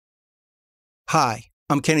Hi,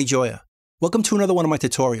 I'm Kenny Joya. Welcome to another one of my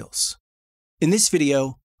tutorials. In this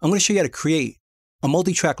video, I'm going to show you how to create a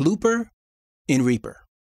multi-track looper in Reaper.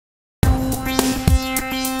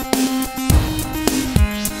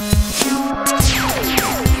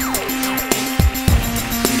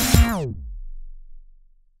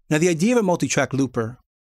 Now, the idea of a multi-track looper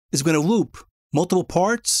is going to loop multiple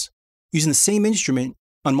parts using the same instrument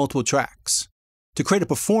on multiple tracks to create a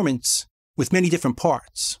performance with many different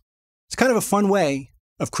parts. It's kind of a fun way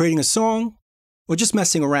of creating a song or just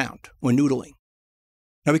messing around or noodling.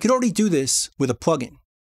 Now, we could already do this with a plugin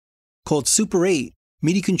called Super 8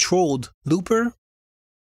 MIDI Controlled Looper,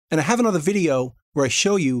 and I have another video where I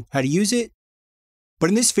show you how to use it. But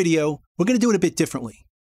in this video, we're going to do it a bit differently,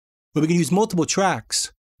 where we can use multiple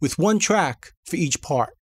tracks with one track for each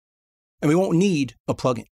part, and we won't need a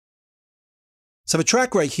plugin. So I have a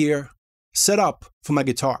track right here set up for my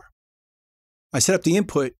guitar. I set up the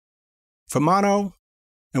input for mono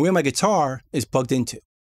and where my guitar is plugged into.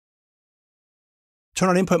 Turn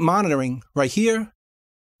on input monitoring right here.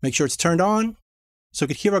 Make sure it's turned on so we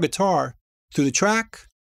can hear our guitar through the track,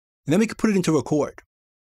 and then we can put it into record.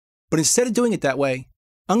 But instead of doing it that way,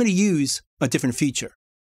 I'm going to use a different feature.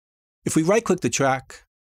 If we right-click the track,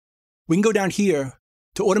 we can go down here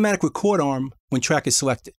to automatic record arm when track is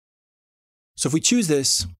selected. So if we choose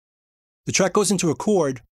this, the track goes into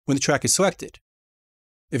record when the track is selected.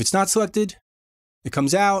 If it's not selected, it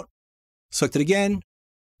comes out, selected again,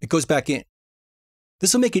 it goes back in.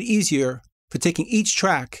 This will make it easier for taking each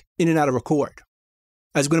track in and out of record,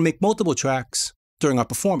 as we're going to make multiple tracks during our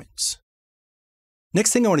performance.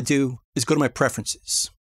 Next thing I want to do is go to my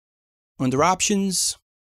preferences. Under Options,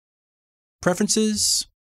 Preferences,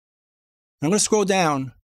 and I'm going to scroll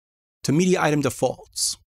down to Media Item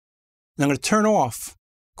Defaults. And I'm going to turn off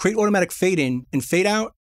Create Automatic Fade In and Fade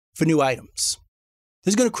Out for new items.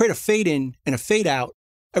 This is going to create a fade in and a fade out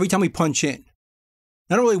every time we punch in.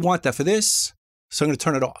 I don't really want that for this, so I'm going to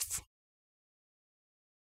turn it off.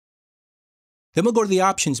 Then we'll go to the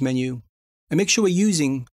Options menu and make sure we're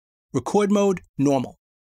using Record Mode Normal.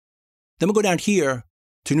 Then we'll go down here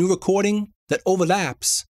to New Recording that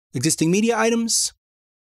overlaps existing media items,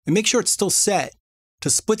 and make sure it's still set to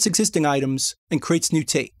splits existing items and creates new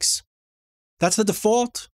takes. That's the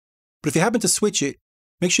default, but if you happen to switch it,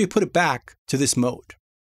 make sure you put it back to this mode.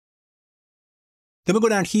 Then we'll go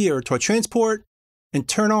down here to our transport and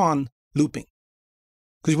turn on looping,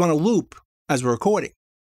 because we want to loop as we're recording.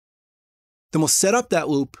 Then we'll set up that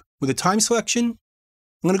loop with a time selection. I'm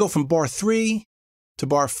going to go from bar 3 to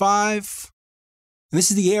bar 5, and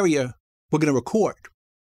this is the area we're going to record.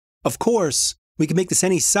 Of course, we can make this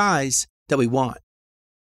any size that we want.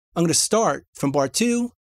 I'm going to start from bar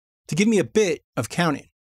 2 to give me a bit of counting,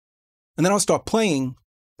 and then I'll start playing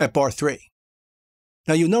at bar 3.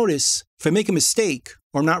 Now you'll notice if I make a mistake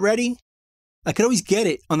or I'm not ready, I can always get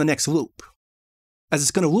it on the next loop, as it's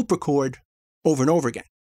going to loop record over and over again.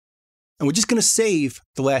 And we're just going to save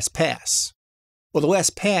the last pass, or the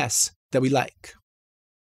last pass that we like.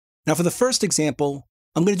 Now for the first example,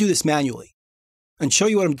 I'm going to do this manually and show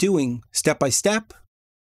you what I'm doing step by step,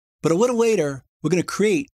 but a little later, we're going to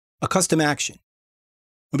create a custom action.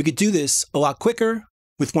 And we could do this a lot quicker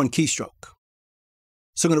with one keystroke.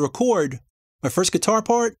 So I'm going to record my first guitar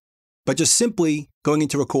part by just simply going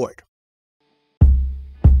into record.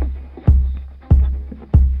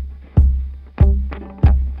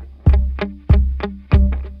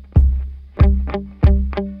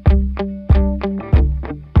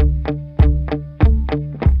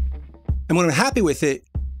 And when I'm happy with it,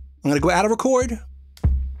 I'm going to go out of record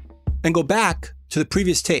and go back to the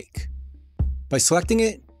previous take by selecting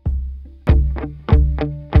it .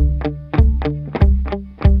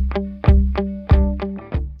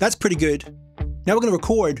 That's pretty good. Now we're going to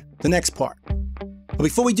record the next part. But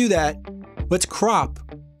before we do that, let's crop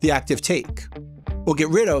the active take, or get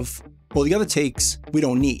rid of all the other takes we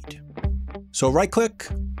don't need. So right-click,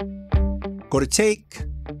 go to Take,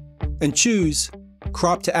 and choose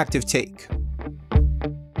Crop to Active Take.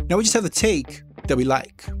 Now we just have the take that we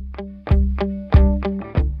like. Then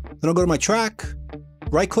I'll go to my track,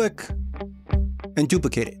 right-click, and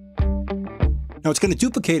duplicate it. Now it's going to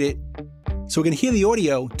duplicate it, so we're going to hear the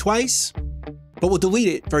audio twice, but we'll delete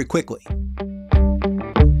it very quickly.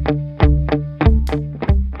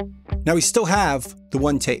 Now we still have the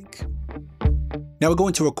one take. Now we're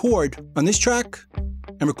going to record on this track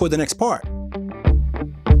and record the next part.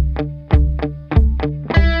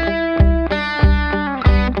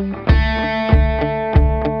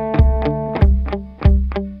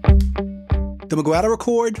 Then we'll go out of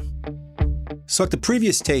record, select the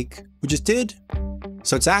previous take we just did,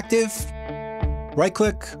 so it's active,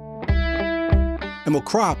 right-click, and we'll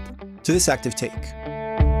crop to this active take.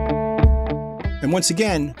 And once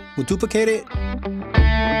again, we'll duplicate it,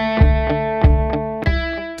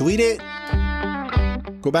 delete it,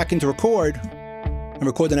 go back into record, and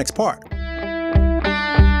record the next part.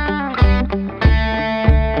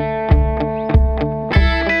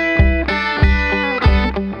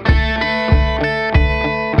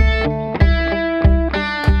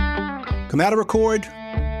 Come out of record,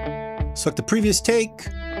 select the previous take,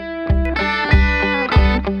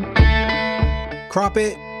 crop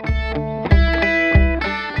it,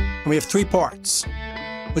 and we have 3 parts.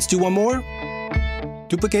 Let's do one more.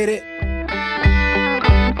 Duplicate it,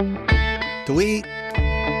 delete,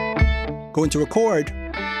 go into record,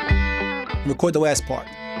 and record the last part.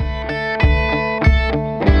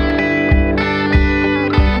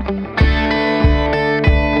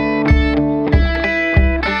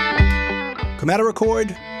 Come out of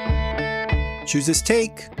record, choose this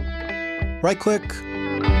take, right-click,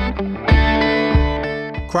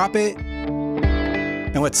 crop it,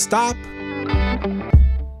 and let's stop.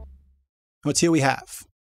 Let's see what we have.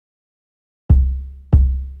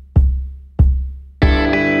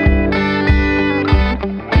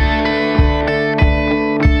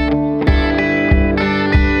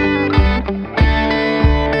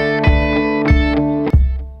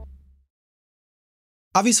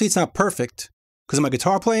 Obviously, it's not perfect because of my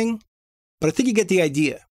guitar playing, but I think you get the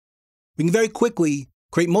idea. We can very quickly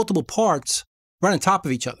create multiple parts right on top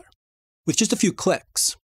of each other with just a few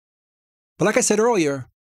clicks. But like I said earlier,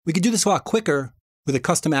 we could do this a lot quicker with a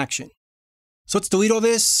custom action. So let's delete all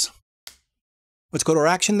this. Let's go to our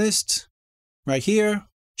action list right here,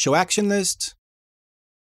 show action list,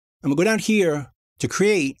 and we'll go down here to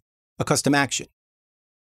create a custom action.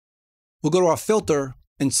 We'll go to our filter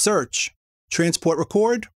and search transport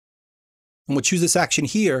record, and we'll choose this action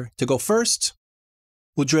here to go first.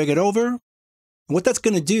 We'll drag it over, and what that's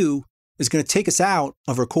going to do is going to take us out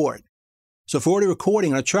of record. So if we're already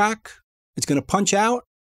recording on a track, it's going to punch out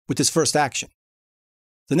with this first action.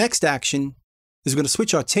 The next action is going to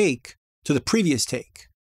switch our take to the previous take,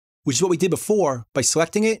 which is what we did before by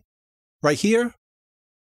selecting it right here,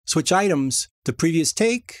 switch items to previous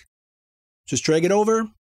take, just drag it over,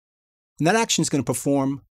 and that action is going to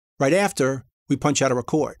perform right after we punch out a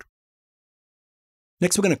record.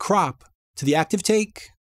 Next, we're going to crop to the active take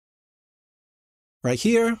right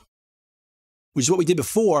here, which is what we did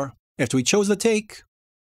before after we chose the take.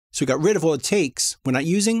 So we got rid of all the takes we're not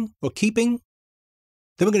using or keeping.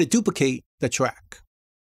 Then we're going to duplicate the track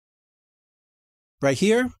right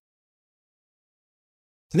here.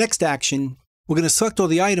 The next action, we're going to select all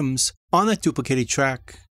the items on that duplicated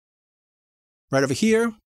track right over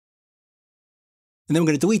here. And then we're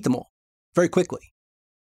going to delete them all very quickly.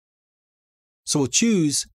 So we'll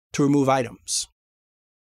choose to remove items.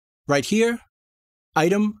 Right here,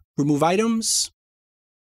 item, remove items.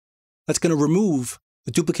 That's going to remove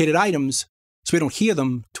the duplicated items so we don't hear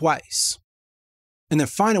them twice. And then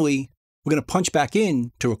finally, we're going to punch back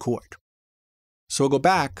in to record. So we'll go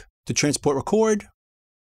back to transport record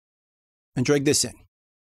and drag this in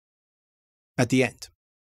at the end.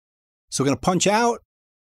 So we're going to punch out,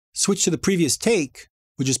 switch to the previous take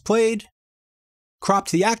we just played, crop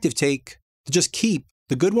to the active take to just keep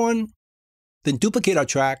the good one, then duplicate our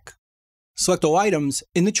track, select all items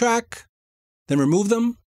in the track, then remove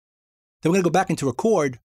them. Then we're going to go back into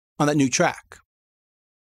record on that new track.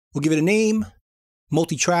 We'll give it a name,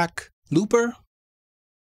 multitrack looper.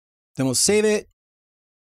 Then we'll save it.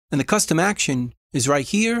 And the custom action is right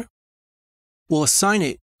here. We'll assign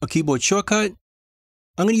it a keyboard shortcut.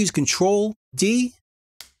 I'm going to use Control D,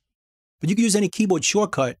 but you can use any keyboard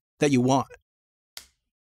shortcut that you want.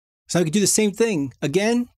 So I can do the same thing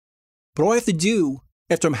again, but all I have to do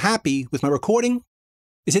after I'm happy with my recording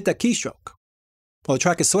is hit that keystroke. While the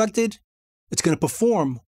track is selected, it's going to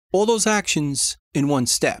perform all those actions in one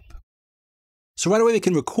step. So right away we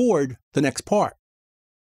can record the next part.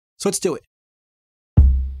 So let's do it.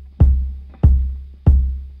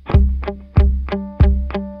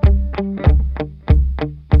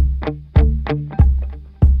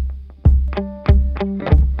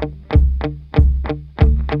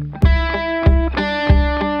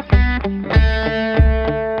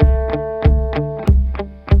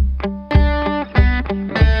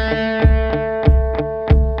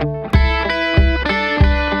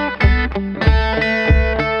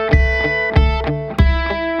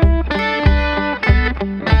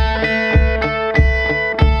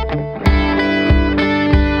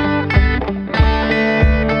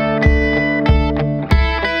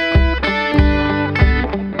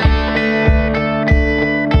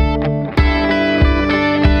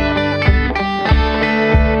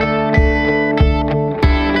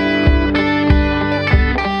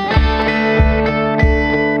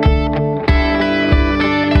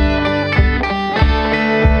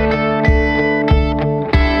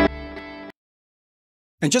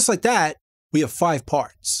 And just like that, we have 5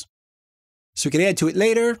 parts. So we can add to it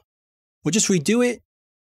later, or just redo it,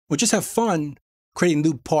 or just have fun creating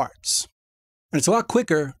loop parts. And it's a lot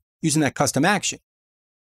quicker using that custom action.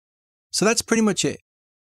 So that's pretty much it.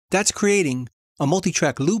 That's creating a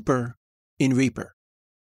multitrack looper in Reaper.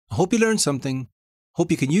 I hope you learned something,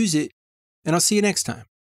 hope you can use it, and I'll see you next time.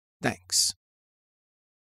 Thanks.